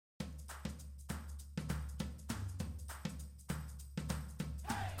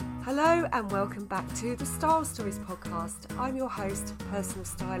Hello and welcome back to the Style Stories podcast. I'm your host, personal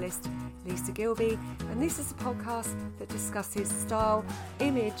stylist Lisa Gilby, and this is a podcast that discusses style,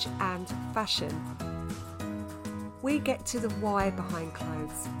 image and fashion. We get to the why behind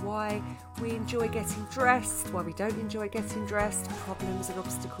clothes, why we enjoy getting dressed, why we don't enjoy getting dressed, problems and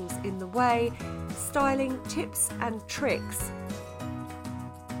obstacles in the way, styling tips and tricks.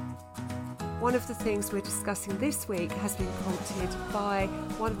 One of the things we're discussing this week has been prompted by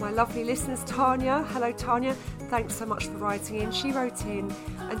one of my lovely listeners, Tanya. Hello, Tanya. Thanks so much for writing in. She wrote in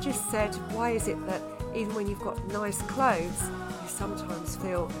and just said, why is it that even when you've got nice clothes, you sometimes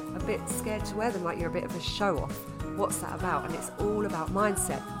feel a bit scared to wear them, like you're a bit of a show-off? What's that about? And it's all about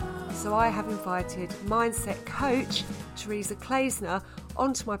mindset. So I have invited mindset coach Teresa Kleisner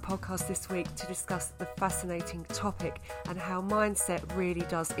onto my podcast this week to discuss the fascinating topic and how mindset really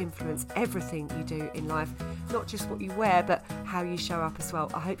does influence everything you do in life, not just what you wear, but how you show up as well.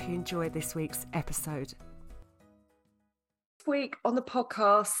 I hope you enjoy this week's episode. This week on the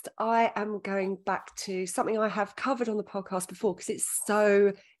podcast, I am going back to something I have covered on the podcast before because it's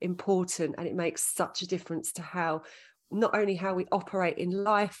so important and it makes such a difference to how not only how we operate in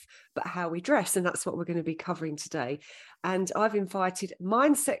life, but how we dress. And that's what we're going to be covering today. And I've invited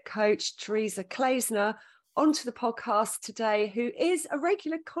mindset coach Teresa Kleisner onto the podcast today, who is a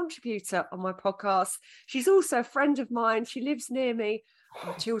regular contributor on my podcast. She's also a friend of mine. She lives near me.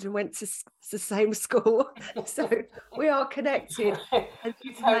 Our children went to the same school. So we are connected. And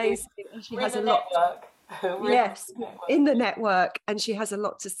she's amazing. And she has a lot. Yes, in the network, and she has a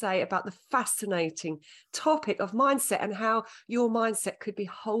lot to say about the fascinating topic of mindset and how your mindset could be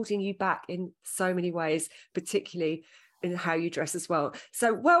holding you back in so many ways, particularly in how you dress as well.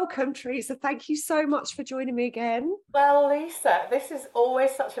 So welcome, Teresa. Thank you so much for joining me again. Well, Lisa, this is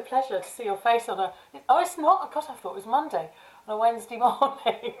always such a pleasure to see your face on a... Oh, it's not. God, I thought it was Monday on a Wednesday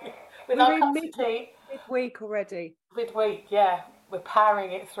morning. With We're in midweek already. Midweek, yeah. We're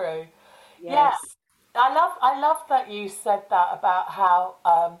powering it through. Yes. Yeah. I love that you said that about how,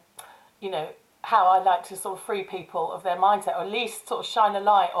 how I like to sort of free people of their mindset, or at least sort of shine a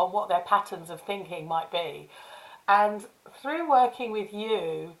light on what their patterns of thinking might be. And through working with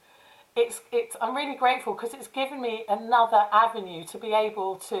you, I'm really grateful because it's given me another avenue to be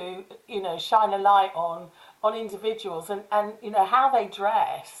able to, shine a light on individuals and how they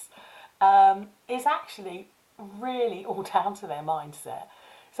dress is actually really all down to their mindset.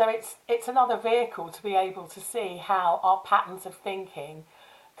 So it's another vehicle to be able to see how our patterns of thinking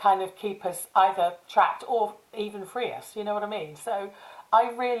kind of keep us either trapped or even free us, you know what I mean? So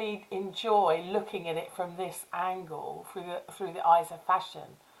I really enjoy looking at it from this angle through the eyes of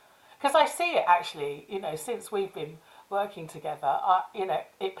fashion. Because I see it actually, since we've been working together,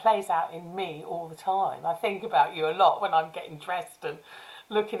 it plays out in me all the time. I think about you a lot when I'm getting dressed and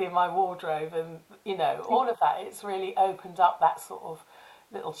looking in my wardrobe and, all of that. It's really opened up that sort of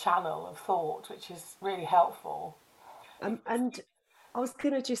little channel of thought, which is really helpful. And I was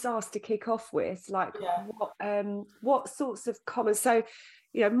going to just ask to kick off with, what sorts of common, so,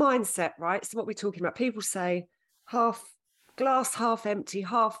 mindset, right? So what we're talking about, people say half glass, half empty,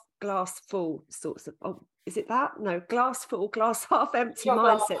 half glass full sorts of, is it that? No, glass full, glass half empty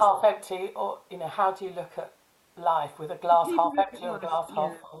mindset. Glass half empty, or, how do you look at life with a glass half empty or a glass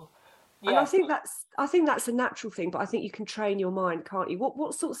half full? Yeah. And I think that's a natural thing, but I think you can train your mind, can't you?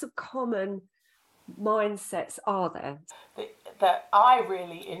 What sorts of common mindsets are there? That I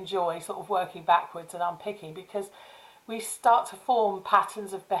really enjoy sort of working backwards and unpicking, because we start to form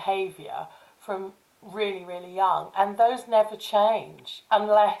patterns of behaviour from really, really young, and those never change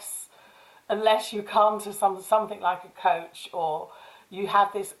unless you come to something like a coach, or you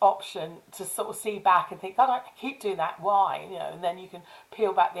have this option to sort of see back and think, God, I keep doing that, why? And then you can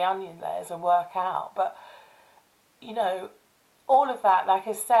peel back the onion layers and work out. But, all of that, like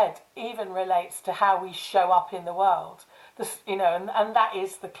I said, even relates to how we show up in the world. And that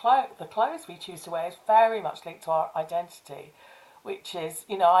is the clothes we choose to wear is very much linked to our identity, which is,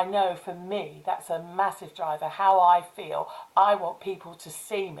 I know for me, that's a massive driver, how I feel. I want people to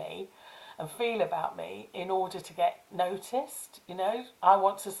see me and feel about me in order to get noticed. I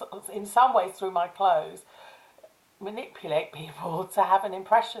want to sort of, in some ways through my clothes, manipulate people to have an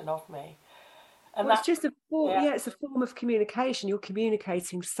impression of me. And it's just a form, it's a form of communication. You're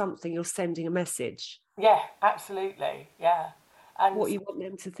communicating something, you're sending a message. Yeah, absolutely. Yeah. And what you want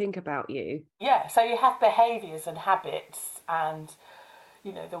them to think about you. Yeah, so you have behaviours and habits and,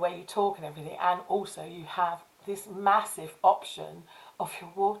 the way you talk and everything, and also you have this massive option of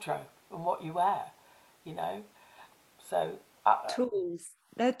your wardrobe and what you wear, So tools.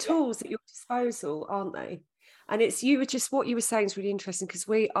 They're tools at your disposal, aren't they? And it's, you were just, what you were saying is really interesting, because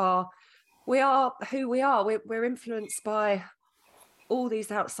we are who we are. We're influenced by all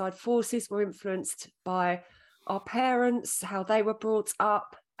these outside forces. We're influenced by our parents, how they were brought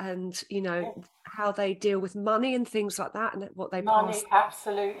up, and how they deal with money and things like that, and what they Money, pass.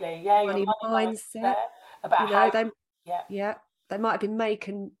 absolutely. Yeah, your Money money mindset. mindset about how, They, yeah. yeah, they might have been make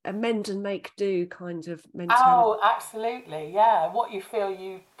and amend and make do kind of mentality. Oh, absolutely. Yeah. What you feel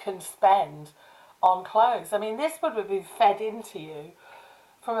you can spend on clothes. I mean, this would have been fed into you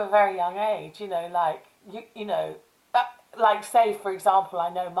from a very young age, like like say for example, I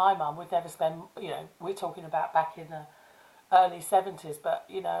know my mum would never spend, we're talking about back in the early 70s, but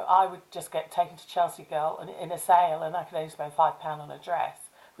I would just get taken to Chelsea Girl and in a sale, and I could only spend £5 on a dress,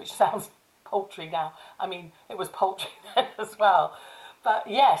 which sounds paltry now. I mean, it was paltry then as well. But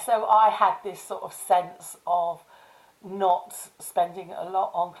yeah, so I had this sort of sense of not spending a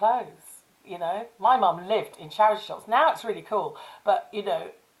lot on clothes. My mum lived in charity shops. Now it's really cool, but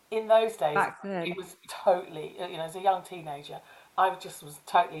in those days Back it then. was totally, as a young teenager, I just was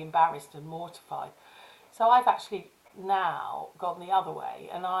totally embarrassed and mortified. So I've actually now gone the other way,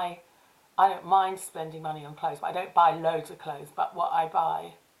 and I don't mind spending money on clothes, but I don't buy loads of clothes. But what I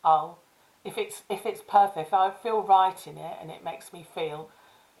buy, I'll if it's perfect, if I feel right in it and it makes me feel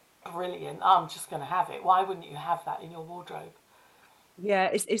brilliant, I'm just going to have it. Why wouldn't you have that in your wardrobe? Yeah,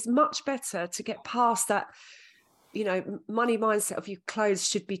 it's much better to get past that, money mindset of your clothes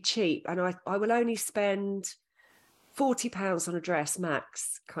should be cheap, and I will only spend £40 on a dress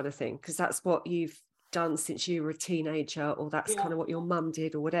max, kind of thing, because that's what you've done since you were a teenager, or that's Yeah, kind of what your mum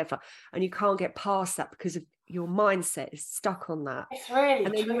did, or whatever. And you can't get past that because of your mindset is stuck on that. it's really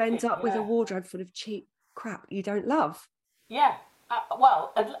And then you end tricky. up with a Yeah, wardrobe full of cheap crap you don't love. yeah.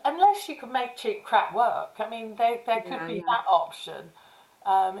 Well, unless you can make cheap crap work. I mean, there could Yeah, be yeah. that option.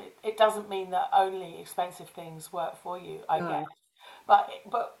 It doesn't mean that only expensive things work for you, I guess. No.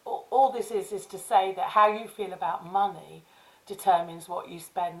 But all this is to say that how you feel about money determines what you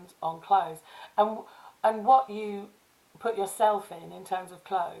spend on clothes, and what you put yourself in terms of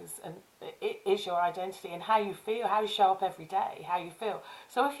clothes, and it is your identity, and how you feel, how you show up every day, how you feel.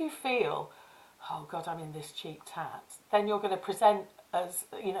 So if you feel, oh God, I'm in this cheap tat, then you're going to present as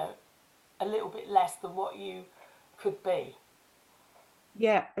a little bit less than what you could be.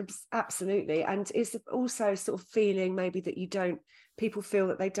 Yeah, absolutely. And it's also sort of feeling maybe that people feel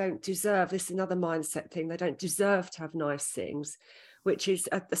that they don't deserve, this is another mindset thing, they don't deserve to have nice things, which is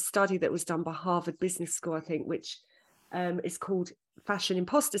a study that was done by Harvard Business School, I think, which is called fashion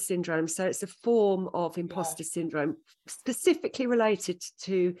imposter syndrome. So it's a form of Yeah, imposter syndrome specifically related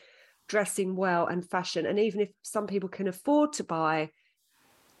to dressing well and fashion. And even if some people can afford to buy,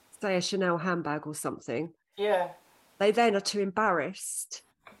 say, a Chanel handbag or something, yeah. they then are too embarrassed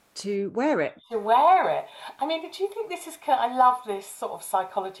to wear it. To wear it. I mean, do you think this is? I love this sort of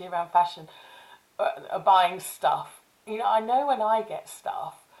psychology around fashion, buying stuff. I know when I get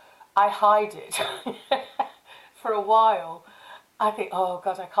stuff, I hide it for a while. I think, oh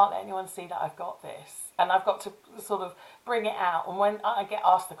God, I can't let anyone see that I've got this, and I've got to sort of bring it out. And when I get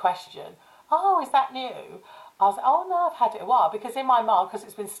asked the question, oh, is that new? I was like, oh no, I've had it a while, because in my mind, because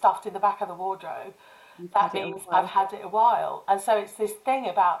it's been stuffed in the back of the wardrobe, You've that had it a means I've while. had it a while. And so it's this thing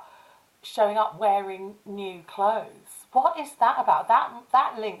about showing up wearing new clothes. What is that about?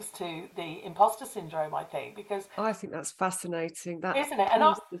 That links to the imposter syndrome, I think, because I think that's fascinating. That isn't it?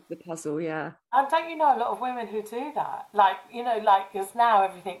 piece of the puzzle, yeah. And don't you know a lot of women who do that? Like, because now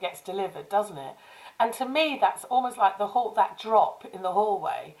everything gets delivered, doesn't it? And to me, that's almost like that drop in the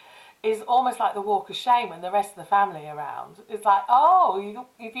hallway is almost like the walk of shame when the rest of the family are around. It's like, oh,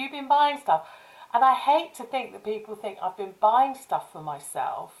 have you been buying stuff? And I hate to think that people think I've been buying stuff for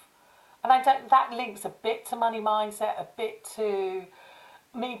myself. And I don't. That links a bit to money mindset, a bit to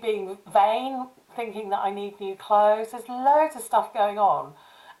me being vain, thinking that I need new clothes. There's loads of stuff going on.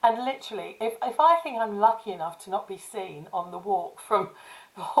 And literally, if I think I'm lucky enough to not be seen on the walk from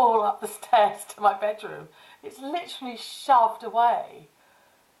the hall up the stairs to my bedroom, it's literally shoved away.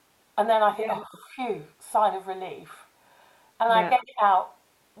 And then I think, Yeah, oh, phew, sign of relief. And I yeah. get it out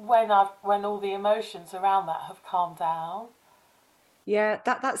when all the emotions around that have calmed down. Yeah,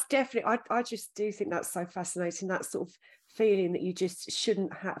 that's definitely, I just do think that's so fascinating, that sort of feeling that you just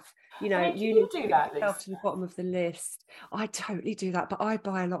shouldn't have, I mean, do you you need to do put that, yourself Lisa? to the bottom of the list. I totally do that, but I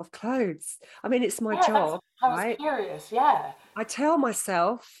buy a lot of clothes. I mean, it's my Yeah, job, I was right? curious. Yeah. I tell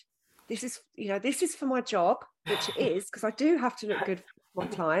myself this is for my job, which it is, because I do have to look good for my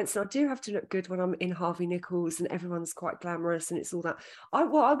clients, and I do have to look good when I'm in Harvey Nichols and everyone's quite glamorous and it's all that. I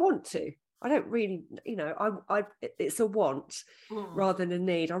want to. I don't really, it's a want rather than a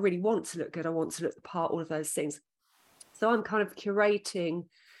need. I really want to look good. I want to look the part, all of those things. So I'm kind of curating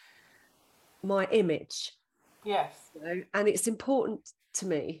my image. Yes. And it's important to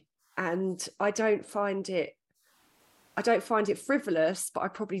me. And I don't find it frivolous, but I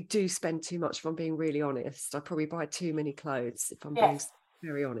probably do spend too much, if I'm being really honest. I probably buy too many clothes, if I'm being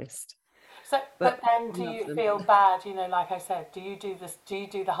very honest. So, but then I do love you them. feel bad, like I said, do you do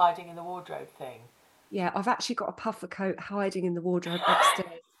the hiding in the wardrobe thing? Yeah, I've actually got a puffer coat hiding in the wardrobe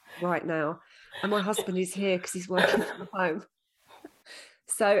upstairs right now. And my husband is here because he's working from home.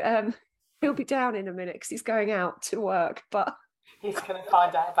 So he'll be down in a minute because he's going out to work. But He's going to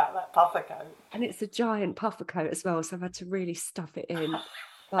find out about that puffer coat. and it's a giant puffer coat as well, so I've had to really stuff it in.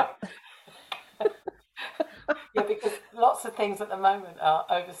 But Yeah, because lots of things at the moment are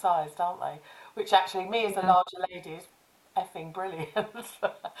oversized, aren't they? Which actually, me as a yeah. larger lady is effing brilliant.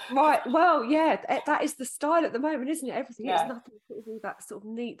 Right. Well, yeah, that is the style at the moment, isn't it? Everything is Yeah. nothing sort of all that sort of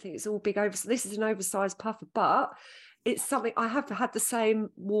neat thing. It's all big over. So this is an oversized puffer, but it's something I have had the same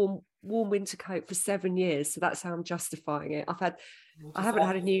warm winter coat for 7 years. So that's how I'm justifying it. I haven't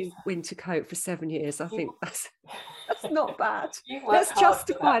had a new winter coat for 7 years. I think that's not bad. You worked Let's hard for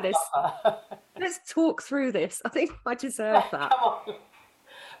justify that this. puffer. Let's talk through this. I think I deserve that. Come on.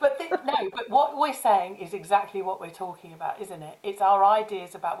 But no, but what we're saying is exactly what we're talking about, isn't it? It's our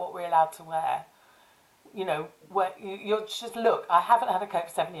ideas about what we're allowed to wear. Where you're just, look, I haven't had a coat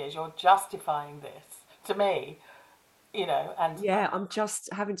for 7 years. You're justifying this to me, and Yeah, I'm just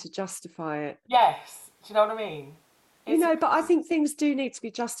having to justify it. yes, do you know what I mean? It's But I think things do need to be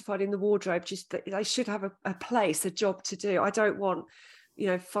justified in the wardrobe. Just that they should have a place, a job to do. I don't want,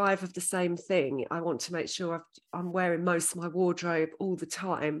 5 of the same thing. I want to make sure I'm wearing most of my wardrobe all the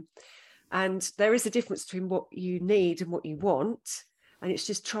time. And there is a difference between what you need and what you want. And it's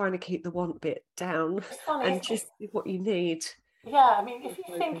just trying to keep the want bit down funny, and isn't it? just what you need. Yeah, I mean, if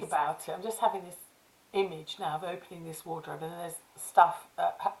you think about it, I'm just having this image now of opening this wardrobe, and there's stuff,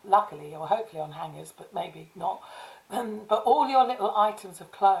 luckily or hopefully on hangers, but maybe not. But all your little items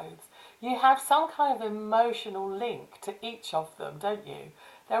of clothes, you have some kind of emotional link to each of them, don't you?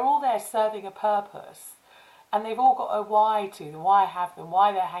 They're all there serving a purpose, and they've all got a why to them, why I have them,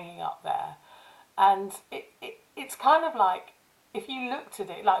 why they're hanging up there. And it's kind of like, if you looked at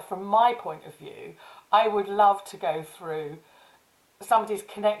it, like from my point of view, I would love to go through somebody's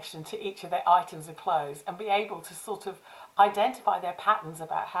connection to each of their items of clothes and be able to sort of identify their patterns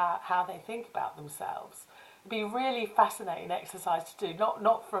about how they think about themselves. It'd be really fascinating exercise to do,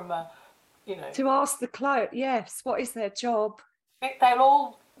 not from To ask the client, yes, what is their job?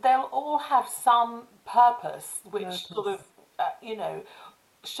 they'll all have some purpose which sort of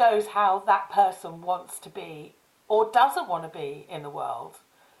shows how that person wants to be or doesn't want to be in the world.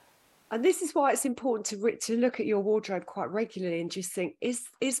 And this is why it's important to look at your wardrobe quite regularly and just think,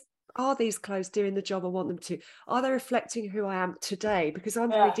 are these clothes doing the job I want them to? Are they reflecting who I am today? Because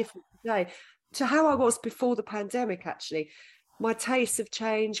I'm very different today to how I was before the pandemic, actually. My tastes have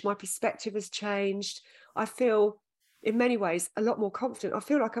changed, my perspective has changed. I feel in many ways a lot more confident. I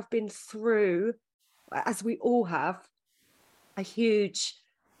feel like I've been through, as we all have, a huge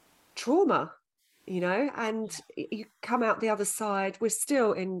trauma, and you come out the other side. We're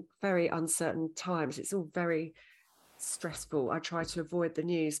still in very uncertain times. It's all very stressful. I try to avoid the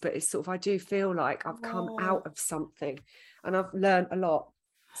news, but it's sort of, I do feel like I've come out of something and I've learned a lot.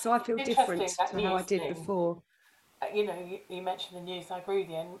 So I feel different to how I did before. You mentioned the news, I agree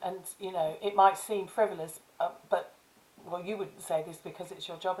with you, and it might seem frivolous, but, well, you wouldn't say this because it's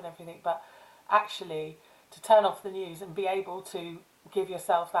your job and everything, but actually to turn off the news and be able to give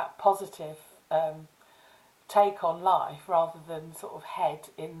yourself that positive take on life rather than sort of head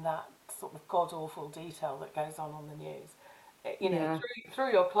in that sort of god awful detail that goes on the news.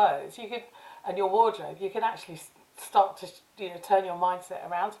 Through your clothes, you could, and your wardrobe, you can actually start to turn your mindset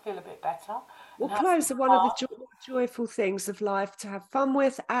around to feel a bit better. Well, clothes are one of the joyful things of life to have fun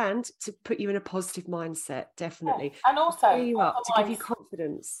with and to put you in a positive mindset, definitely. Yeah. And also, you up to give you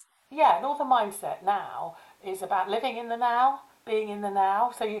confidence. Yeah, and all the mindset now is about living in the now, being in the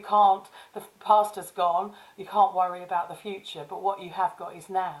now. So the past has gone, you can't worry about the future, but what you have got is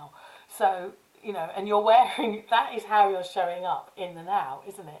now. So, and you're wearing, that is how you're showing up in the now,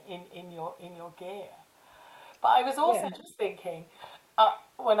 isn't it? In your gear. But I was also just thinking,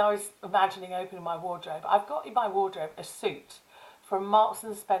 when I was imagining opening my wardrobe, I've got in my wardrobe a suit from Marks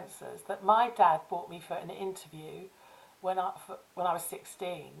and Spencer's that my dad bought me for an interview when I was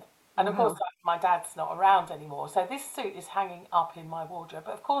 16. And of course, my dad's not around anymore. So this suit is hanging up in my wardrobe.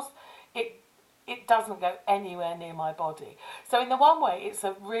 But of course, it doesn't go anywhere near my body. So in the one way, it's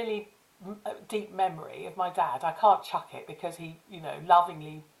a really deep memory of my dad. I can't chuck it because he,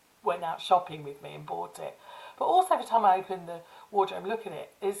 lovingly went out shopping with me and bought it. But also every time I open the wardrobe and look at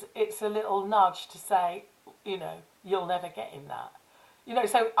it, it's a little nudge to say, you'll never get in that.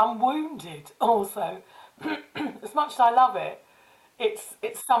 So I'm wounded also. As much as I love it, it's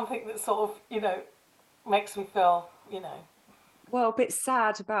something that sort of, makes me feel, Well, a bit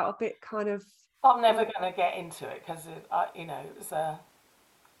sad about a bit kind of, I'm you never know, going to get into it because,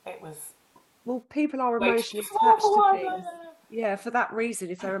 it was well, people are way too emotionally small attached for to one. things. Yeah, for that reason,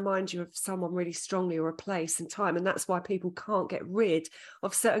 if they remind you of someone really strongly or a place and time, and that's why people can't get rid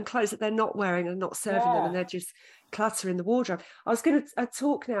of certain clothes that they're not wearing and not serving them, and Yeah, they're just cluttering the wardrobe. I was going to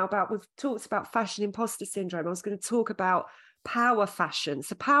talk now about, we've talked about fashion imposter syndrome. I was going to talk about power fashion.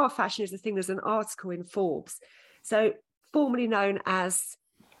 So power fashion is the thing. There's an article in Forbes, so formerly known as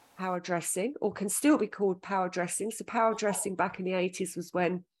power dressing, or can still be called power dressing. So power dressing back in the 80s was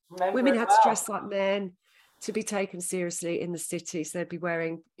when remember women it had to well. dress like men to be taken seriously in the city. So they'd be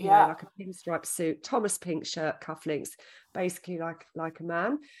wearing, Yeah, like a pinstripe suit, Thomas Pink shirt, cufflinks, basically like a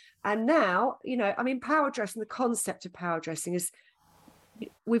man. And now, I mean, power dressing, the concept of power dressing is,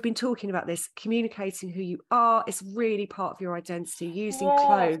 we've been talking about this, communicating who you are is really part of your identity, using yes,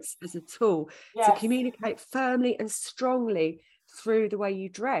 clothes as a tool to yes, communicate firmly and strongly through the way you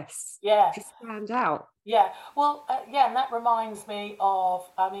dress yes. to stand out. Yeah, well, yeah, and that reminds me of,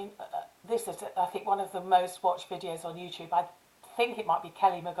 I mean, this is, I think, one of the most watched videos on YouTube. I think it might be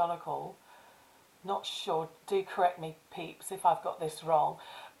Kelly McGonigal. Not sure. Do correct me, peeps, if I've got this wrong.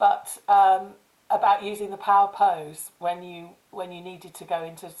 But about using the power pose when you needed to go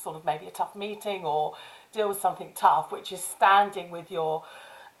into sort of maybe a tough meeting or deal with something tough, which is standing with your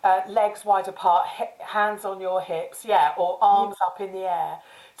legs wide apart, hands on your hips, yeah, or Yeah. arms up in the air,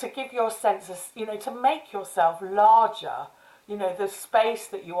 to give your sense of, to make yourself larger, the space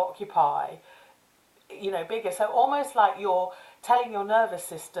that you occupy, bigger. So almost like you're telling your nervous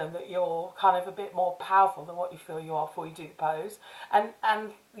system that you're kind of a bit more powerful than what you feel you are before you do the pose.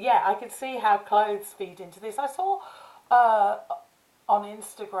 And yeah, I can see how clothes feed into this. I saw uh, on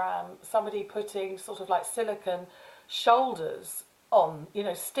Instagram somebody putting sort of like silicone shoulders on,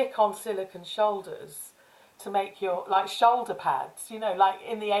 stick on silicone shoulders to make your like shoulder pads, like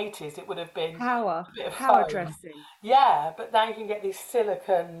in the 80s it would have been a bit of Power foam. dressing. Yeah, but now you can get these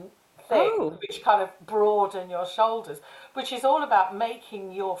silicone things Oh, which kind of broaden your shoulders, which is all about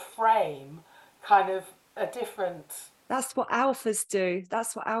making your frame kind of a different. that's what alphas do.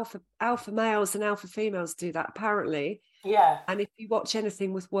 That's what alpha males and alpha females do, that apparently. Yeah, And if you watch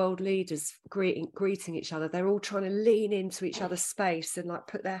anything with world leaders greeting each other, they're all trying to lean into each other's space and like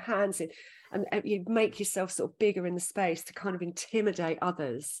put their hands in, and you make yourself sort of bigger in the space to kind of intimidate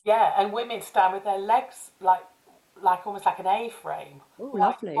others. yeah, and women stand with their legs like almost like an A frame, Oh, like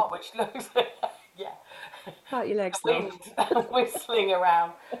lovely. what, which looks yeah, About your the legs, love. wind whistling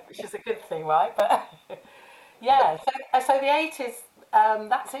around, which is a good thing, right? But yeah, so the 80s,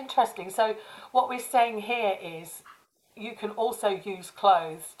 that's interesting. So what we're saying here is you can also use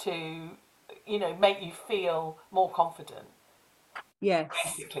clothes to, make you feel more confident. Yes.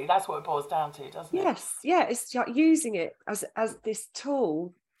 Basically, that's what it boils down to, doesn't it? Yes. Yeah. It's like using it as this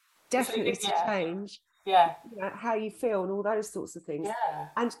tool, So definitely to yeah, change yeah, how you feel and all those sorts of things. yeah,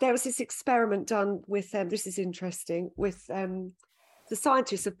 And there was this experiment done with this is interesting, with the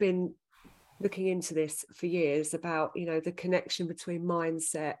scientists have been looking into this for years about the connection between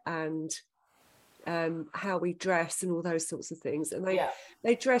mindset and how we dress and all those sorts of things. And yeah,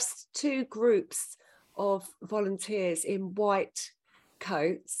 they dressed two groups of volunteers in white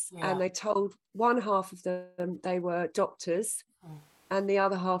coats, yeah. and they told one half of them they were doctors, Mm. and the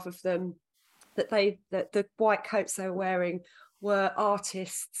other half of them that the white coats they were wearing were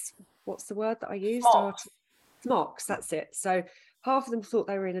artists. What's the word that I used? Smocks. Smocks, that's it. So half of them thought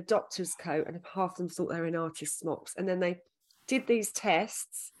they were in a doctor's coat and half of them thought they were in artist smocks. And then they did these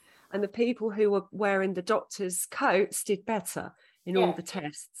tests, and the people who were wearing the doctor's coats did better in all Yeah, the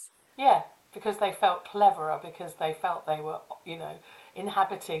tests. yeah, because they felt cleverer, because they felt they were,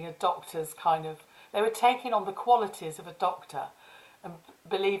 inhabiting a doctor's kind of. They were taking on the qualities of a doctor and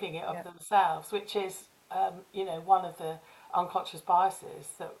believing it of Yeah. themselves, which is, one of the unconscious biases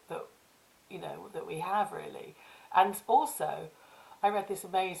that we have really. And also, I read this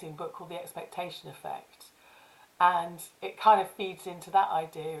amazing book called The Expectation Effect, and it kind of feeds into that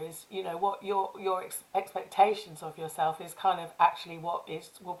idea is what your expectations of yourself is kind of actually what is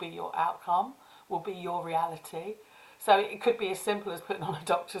will be your outcome, will be your reality. So it could be as simple as putting on a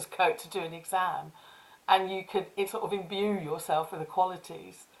doctor's coat to do an exam, and you could sort of imbue yourself with the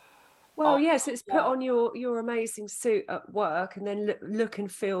qualities Well, yes, it's put yeah, on your amazing suit at work, and then look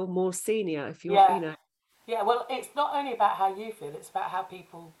and feel more senior if you're, yeah, yeah. Well, it's not only about how you feel; it's about how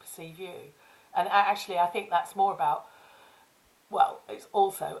people perceive you. And actually, I think that's more about, well, it's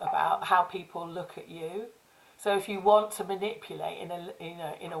also about how people look at you. So if you want to manipulate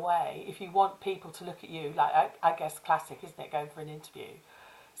in a way, if you want people to look at you, like I guess classic, isn't it, going for an interview?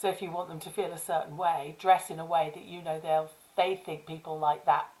 So if you want them to feel a certain way, dress in a way that you know they think people like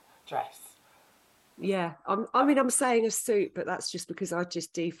that dress. Yeah, I'm saying a suit, but that's just because I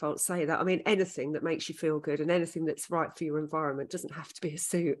just default say that. I mean, anything that makes you feel good and anything that's right for your environment doesn't have to be a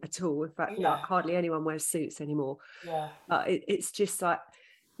suit at all. In fact, Yeah, hardly anyone wears suits anymore. yeah, But it's just like,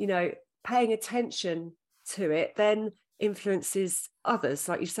 paying attention to it then influences others.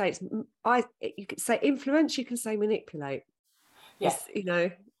 Like you say, you could say influence, you can say manipulate. yeah.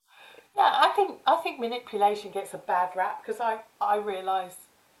 It's. Yeah, I think manipulation gets a bad rap because I realise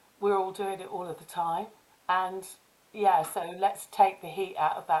we're all doing it all of the time, and yeah, so let's take the heat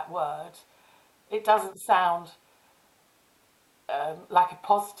out of that word. It doesn't sound like a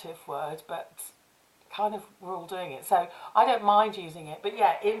positive word, but kind of we're all doing it. So I don't mind using it, but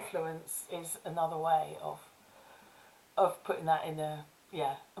yeah, influence is another way of putting that in a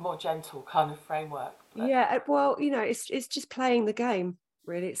more gentle kind of framework. But Yeah, well, it's just playing the game,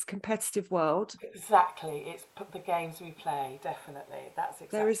 really. It's a competitive world. exactly, it's the games we play. Definitely, that's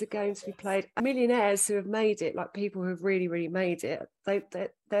There exactly is a what game it to be is. played. Millionaires who have made it, like people who have really, really made it,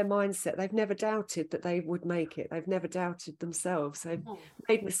 their mindset, they've never doubted that they would make it. They've never doubted themselves. They've Hmm.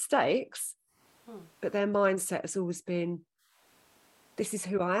 made mistakes, Hmm. but their mindset has always been, this is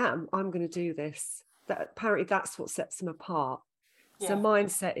who I am. I'm going to do this. Apparently that's what sets them apart. So Yeah,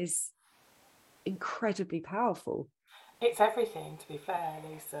 mindset is incredibly powerful. it's everything. To be fair,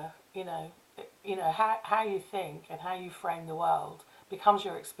 Lisa, how you think and how you frame the world becomes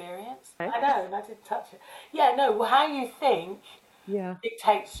your experience. Okay. I know, and I didn't touch it. Yeah, no, well, how you think Yeah.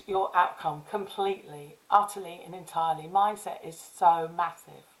 dictates your outcome completely, utterly, and entirely. Mindset is so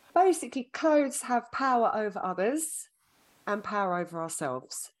massive. Basically, clothes have power over others and power over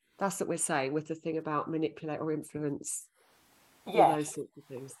ourselves. That's what we're saying with the thing about manipulate or influence, all those Yes, sorts of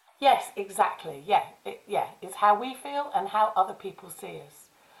things. yes, exactly. Yeah, it's how we feel and how other people see us.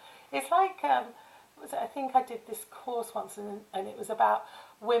 It's like, I think I did this course once, and it was about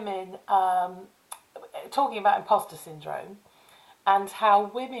women talking about imposter syndrome and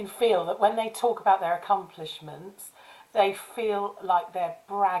how women feel that when they talk about their accomplishments, they feel like they're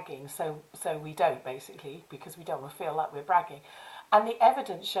bragging. So we don't, basically, because we don't want to feel like we're bragging. And the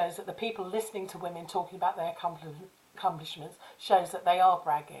evidence shows that the people listening to women talking about their accomplishments shows that they are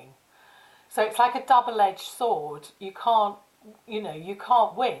bragging. So it's like a double-edged sword. You can't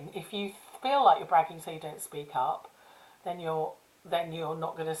win if you feel like you're bragging, so you don't speak up. Then you're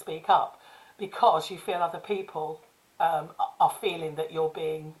not going to speak up because you feel other people are feeling that you're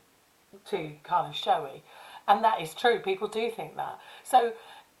being too kind of showy, and that is true. People do think that. So,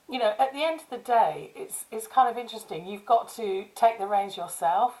 at the end of the day, it's kind of interesting. You've got to take the reins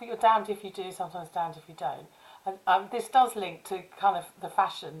yourself. You're damned if you do, sometimes damned if you don't. And this does link to kind of the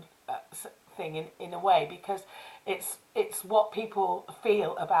fashion thing in a way, because it's what people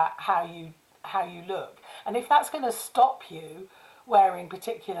feel about how you look, and if that's going to stop you wearing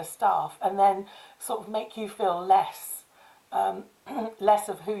particular stuff and then sort of make you feel less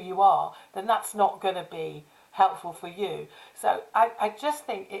of who you are, then that's not going to be helpful for you. So I just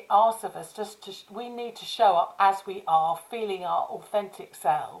think it asks of us we need to show up as we are, feeling our authentic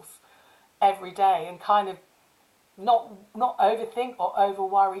selves every day, and kind of not overthink or over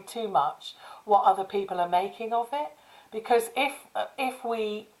worry too much what other people are making of it. Because if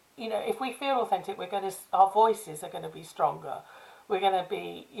we feel authentic, our voices are going to be stronger. We're going to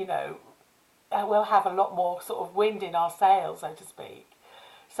be, we'll have a lot more sort of wind in our sails, so to speak.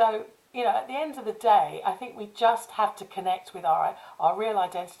 So, at the end of the day, I think we just have to connect with our real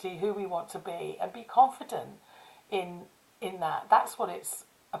identity, who we want to be, and be confident in that. That's what it's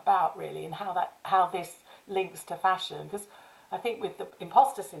about, really, and how this links to fashion. Because I think with the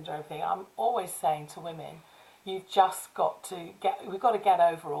imposter syndrome thing, I'm always saying to women, we've got to get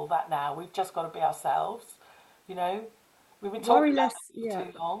over all that now. We've just got to be ourselves, you know. We've been Worry talking about less, it for yeah.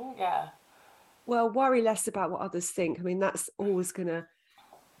 too long, yeah. Well, worry less about what others think. I mean, that's always going to,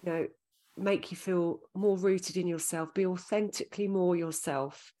 you know, make you feel more rooted in yourself. Be authentically more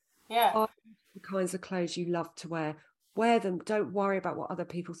yourself. Yeah, Find the kinds of clothes you love to wear. Wear them. Don't worry about what other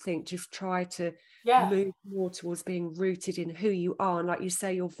people think. Just try to yeah, move more towards being rooted in who you are. And like you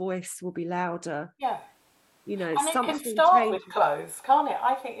say, your voice will be louder. yeah. And it can Something start with changes. clothes, can't it?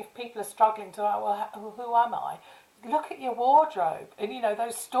 I think if people are struggling to, well, who am I? look at your wardrobe and, you know,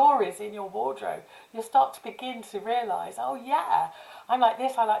 those stories in your wardrobe, you'll start to begin to realize, oh yeah, I'm like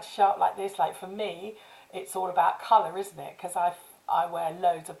this, I like to show up like this. Like for me, it's all about color, isn't it? Because I wear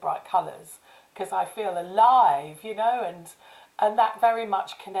loads of bright colors because I feel alive, you know, and that very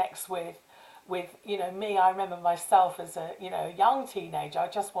much connects with, you know, me. I remember myself as a, you know, young teenager. I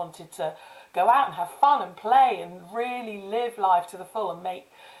just wanted to go out and have fun and play and really live life to the full and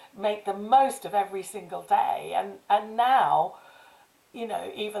make the most of every single day. And now, you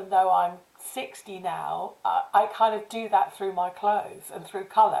know, even though I'm 60 now, I kind of do that through my clothes and through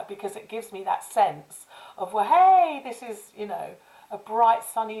colour, because it gives me that sense of, well, hey, this is, you know, a bright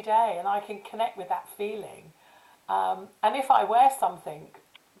sunny day, and I can connect with that feeling. And if I wear something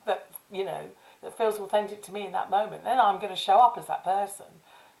that, you know, that feels authentic to me in that moment, then I'm going to show up as that person,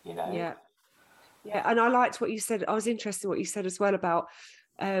 you know. Yeah. Yeah, and I liked what you said. I was interested in what you said as well about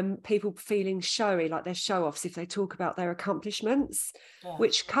people feeling showy, like they're show offs if they talk about their accomplishments, Yeah.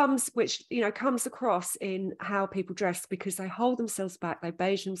 which you know comes across in how people dress, because they hold themselves back, they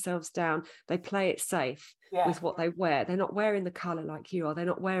beige themselves down, they play it safe Yeah. with what they wear. They're not wearing the color like you are. They're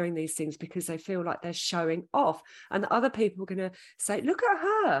not wearing these things because they feel like they're showing off, and the other people are going to say, "Look at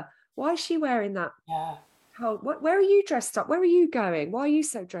her. Why is she wearing that? Yeah. Oh, where are you dressed up? Where are you going? Why are you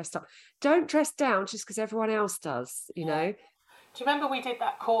so dressed up?" Don't dress down just because everyone else does, you Yeah. know? Do you remember we did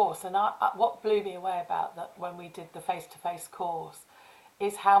that course? And what blew me away about that when we did the face-to-face course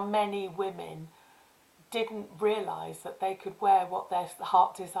is how many women didn't realise that they could wear what their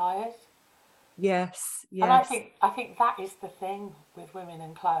heart desired. Yes, And I yes. think I think that is the thing with women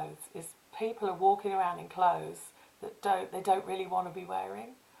and clothes, is people are walking around in clothes that they don't really want to be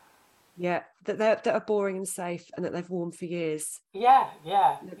wearing. Yeah, that are boring and safe and that they've worn for years. Yeah,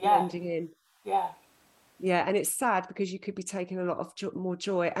 yeah, They're yeah, blending in. yeah, Yeah, and it's sad because you could be taking a lot of more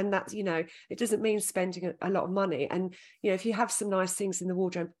joy, and that's, you know, it doesn't mean spending a lot of money. And you know, if you have some nice things in the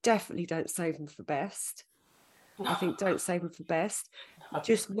wardrobe, definitely don't save them for best. I think don't save them for best.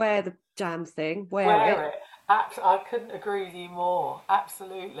 Just wear the damn thing, wear wear it. it. I couldn't agree with you more.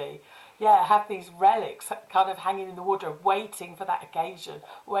 Absolutely. Yeah, have these relics kind of hanging in the wardrobe, waiting for that occasion,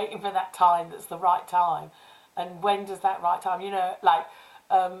 waiting for that time that's the right time. And when does that right time? You know, like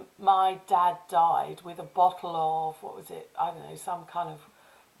my dad died with a bottle of, what was it? I don't know, some kind of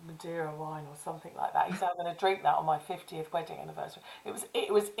Madeira wine or something like that. He said, I'm going to drink that on my 50th wedding anniversary.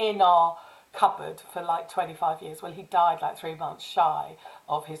 It was in our cupboard for like 25 years. Well, he died like 3 months shy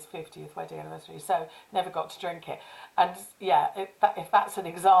of his 50th wedding anniversary, so never got to drink it. And yeah, if that's an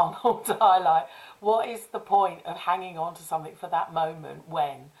example to highlight, what is the point of hanging on to something for that moment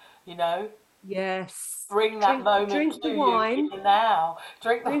when, you know, Yes. bring that moment Drink to the you wine, in the now.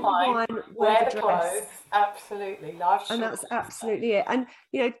 Drink the drink the wine, wine, wear wear the the dress. clothes. Absolutely, life's And short. that's absolutely it. And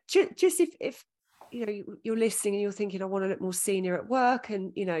you know, just if you know you're listening and you're thinking, I want to look more senior at work,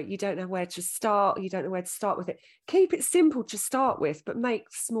 and you know you don't know where to start, or you don't know where to start with it, keep it simple to start with, but make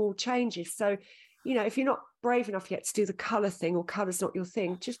small changes. So you know, if you're not brave enough yet to do the color thing, or color's not your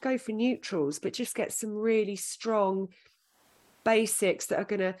thing, just go for neutrals, but just get some really strong basics that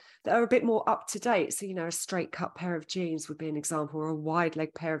are a bit more up to date. So you know, a straight cut pair of jeans would be an example, or a wide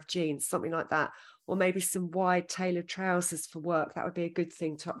leg pair of jeans, something like that. Or maybe some wide tailored trousers for work. That would be a good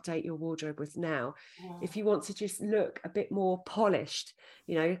thing to update your wardrobe with now, if you want to just look a bit more polished,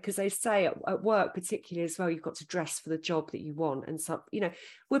 you know, because they say at work particularly as well, you've got to dress for the job that you want. And some, you know,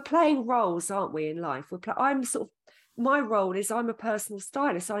 we're playing roles, aren't we, in life? I'm sort of, my role is I'm a personal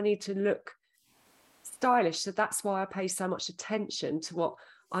stylist, so I need to look stylish. So that's why I pay so much attention to what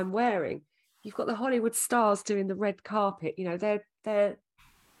I'm wearing. You've got the Hollywood stars doing the red carpet. You know, they're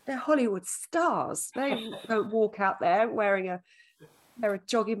Hollywood stars. They don't walk out there wearing a pair of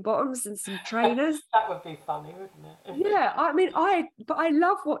jogging bottoms and some trainers. That would be funny, wouldn't it? Yeah, I mean, but I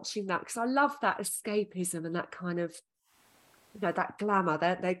love watching that, because I love that escapism and that kind of, you know, that glamour.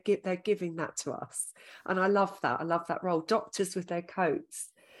 They're giving that to us, and I love that. I love that role. Doctors with their coats.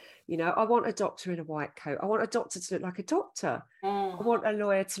 You know, I want a doctor in a white coat. I want a doctor to look like a doctor. I want a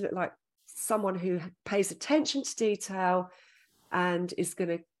lawyer to look like someone who pays attention to detail and is going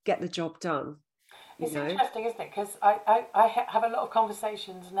to get the job done. It's interesting, isn't it? Because I have a lot of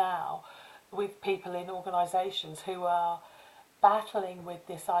conversations now with people in organisations who are battling with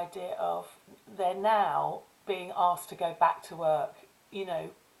this idea of they're now being asked to go back to work, you know,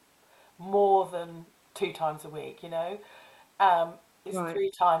 more than 2 times a week, you know. It's Right. 3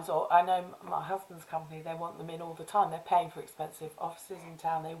 times, or I know my husband's company, they want them in all the time. They're paying for expensive offices in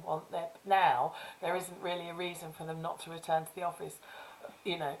town. They want their now. There isn't really a reason for them not to return to the office,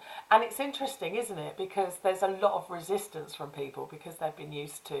 you know. And it's interesting, isn't it? Because there's a lot of resistance from people because they've been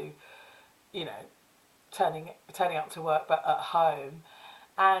used to, you know, turning up to work, but at home,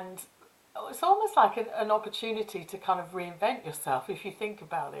 and it's almost like an opportunity to kind of reinvent yourself if you think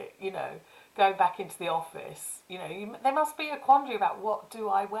about it. Going back into the office, there must be a quandary about what do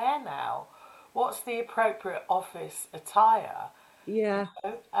I wear now? What's the appropriate office attire? Yeah.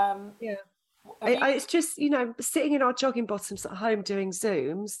 Yeah. You, It's just, sitting in our jogging bottoms at home doing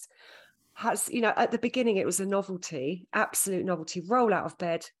Zooms has, at the beginning it was a novelty, absolute novelty. Roll out of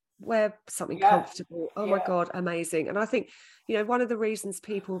bed, wear something comfortable. Oh my God, amazing. And I think, one of the reasons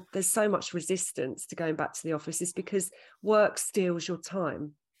there's so much resistance to going back to the office is because work steals your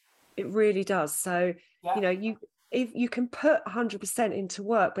time. It really does. So, you can put 100% into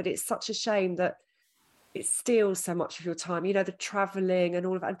work, but it's such a shame that it steals so much of your time, the traveling and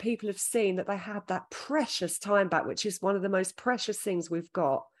all of that. And people have seen that they have that precious time back, which is one of the most precious things we've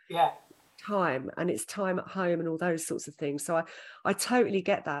got. Yeah. Time, and it's time at home and all those sorts of things. So I totally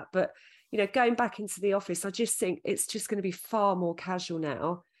get that. But, going back into the office, I just think it's just going to be far more casual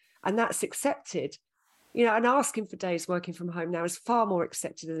now. And that's accepted. And asking for days working from home now is far more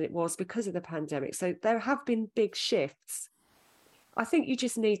accepted than it was because of the pandemic. So there have been big shifts. I think you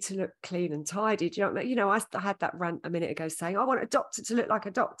just need to look clean and tidy. Do you know what I mean? I had that rant a minute ago saying, I want a doctor to look like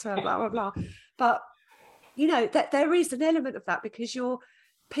a doctor, blah, blah, blah. But, that there is an element of that because you're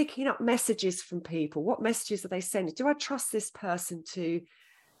picking up messages from people. What messages are they sending? Do I trust this person to,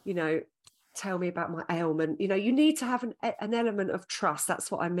 tell me about my ailment? You need to have an element of trust. That's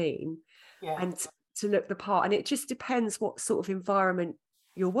what I mean. Yeah. And to look the part. And it just depends what sort of environment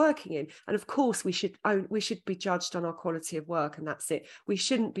you're working in. And of course we should be judged on our quality of work, and that's it. We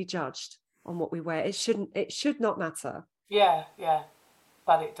shouldn't be judged on what we wear. It should not matter. Yeah,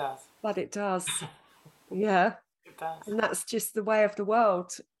 but it does. Yeah, it does. And that's just the way of the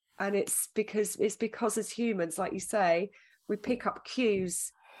world. And it's because as humans, like you say, we pick up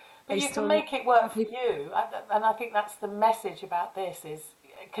cues. But you can make it work for you, and I think that's the message about this is,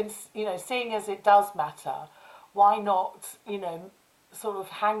 seeing as it does matter, why not, sort of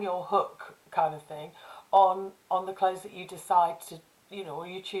hang your hook kind of thing on the clothes that you decide to, or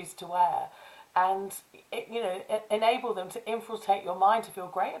you choose to wear, and enable them to infiltrate your mind to feel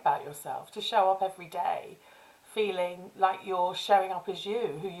great about yourself, to show up every day feeling like you're showing up as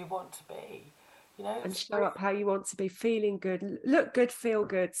you, who you want to be, and show up how you want to be, feeling good, look good, feel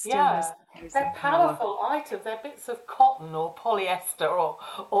good. They're powerful items. They're bits of cotton or polyester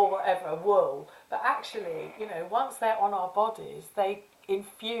or whatever, wool. But actually, once they're on our bodies, they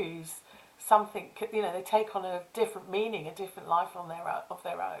infuse something. They take on a different meaning, a different life of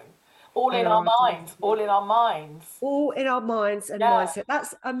their own. All in our minds and mindset.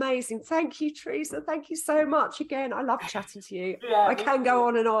 That's amazing. Thank you, Teresa. Thank you so much again. I love chatting to you. I can go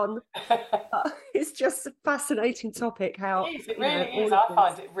on and on. It's just a fascinating topic. It really is. I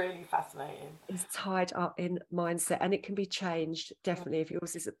find it really fascinating. It's tied up in mindset, and it can be changed. Definitely, if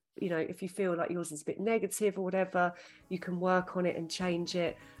yours is, if you feel like yours is a bit negative or whatever, you can work on it and change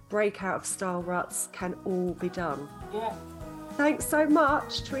it. Break out of style ruts can all be done. Yeah. Thanks so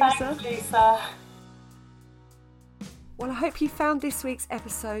much, Teresa. Thanks, Lisa. Well, I hope you found this week's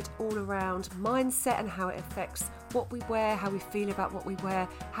episode all around mindset and how it affects what we wear, how we feel about what we wear,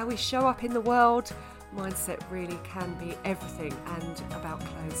 how we show up in the world. Mindset really can be everything, and about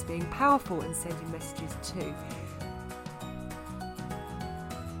clothes being powerful and sending messages too.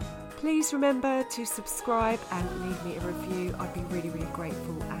 Please remember to subscribe and leave me a review. I'd be really, really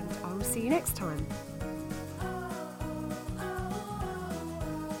grateful, and I will see you next time.